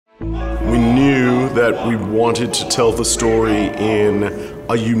We knew that we wanted to tell the story in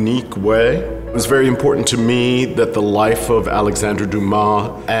a unique way. It was very important to me that the life of Alexandre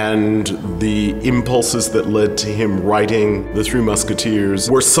Dumas and the impulses that led to him writing The Three Musketeers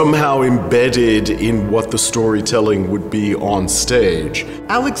were somehow embedded in what the storytelling would be on stage.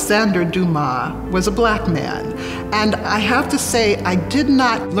 Alexandre Dumas was a black man, and I have to say I did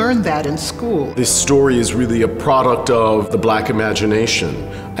not learn that in school. This story is really a product of the black imagination,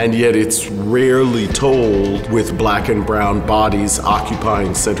 and yet it's rarely told with black and brown bodies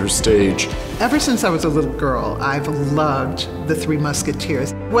occupying center stage. Ever since I was a little girl, I've loved The Three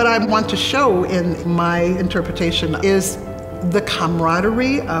Musketeers. What I want to show in my interpretation is the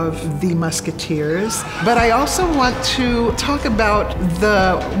camaraderie of the Musketeers, but I also want to talk about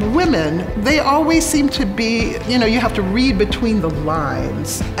the women. They always seem to be, you have to read between the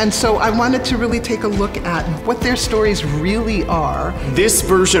lines. And so I wanted to really take a look at what their stories really are. This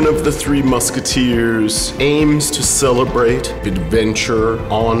version of The Three Musketeers aims to celebrate adventure,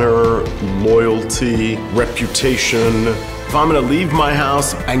 honor, loyalty, reputation. If I'm gonna leave my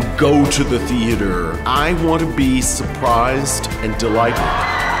house and go to the theater, I want to be surprised and delighted.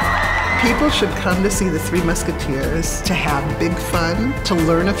 People should come to see The Three Musketeers to have big fun, to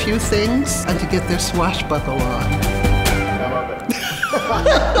learn a few things, and to get their swashbuckle on.